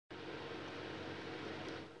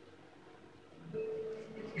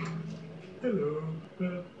Hello.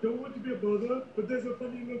 Don't want to be a bother, but there's a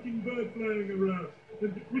funny-looking bird flying around,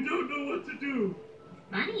 and we don't know what to do.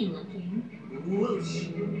 Funny looking. Whoosh!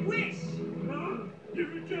 Wish! Ah,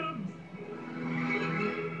 here it comes.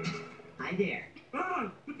 Hi there.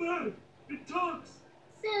 Ah, the bird. It talks.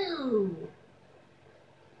 So,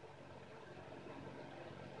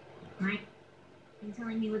 Mike, you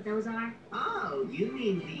telling me what those are? Oh, you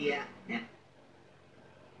mean the,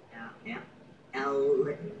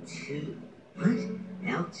 L2. What?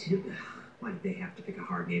 L2? Why did they have to pick a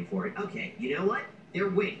hard name for it? Okay, you know what? They're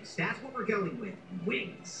wings. That's what we're going with.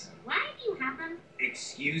 Wings. Why do you have them?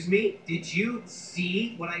 Excuse me? Did you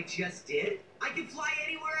see what I just did? I can fly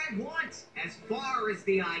anywhere I want, as far as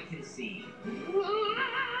the eye can see.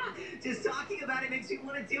 Just talking about it makes me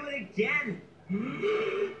want to do it again.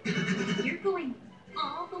 You're going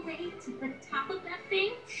all the way to the top of that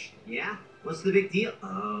thing? Yeah? What's the big deal?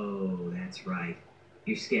 Oh, that's right.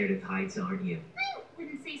 You're scared of heights, aren't you? I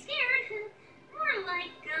wouldn't say scared. More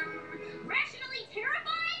like, rationally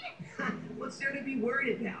terrified? What's there to be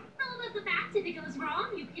worried about? All about the fact if it goes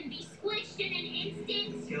wrong, you can be squished in an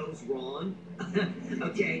instant. Goes wrong?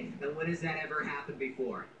 Okay, and when has that ever happened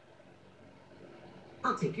before?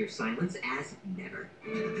 I'll take your silence as never.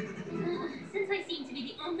 Since I seem to be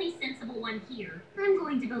the only sensible one here, I'm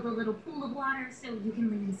going to build a little pool of water so you can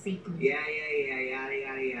land safely. Yeah,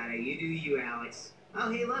 yada. You do you, Alex. Oh,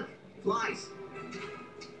 hey, look. Flies.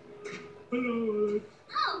 Hello, Alex.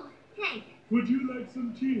 Oh, hey. Would you like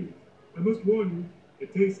some tea? I must warn you,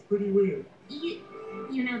 it tastes pretty weird.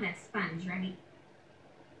 You know that sponge, right?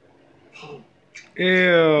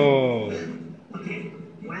 Ew. Okay,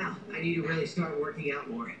 wow. I need to really start working out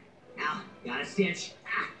more. Ow, got a stitch.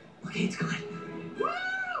 Ah, okay, it's gone.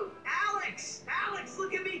 Woo! Alex! Alex,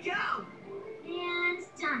 look at me go! And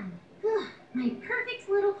done. My perfect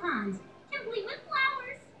little pond, complete with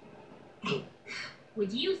flowers.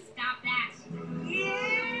 Would you stop that?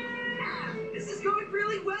 Yeah! This is going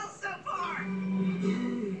really well so far!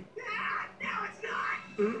 Ah, now it's not!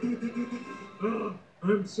 Ah,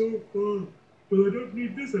 I'm so full. Well, I don't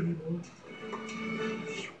need this anymore.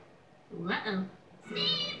 Uh-oh.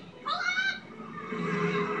 Steve, pull up!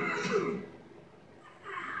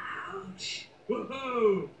 Ouch.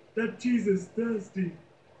 Whoa! That cheese is thirsty.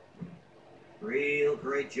 Real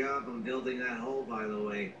great job on building that hole, by the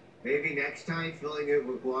way. Maybe next time filling it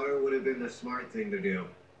with water would have been the smart thing to do.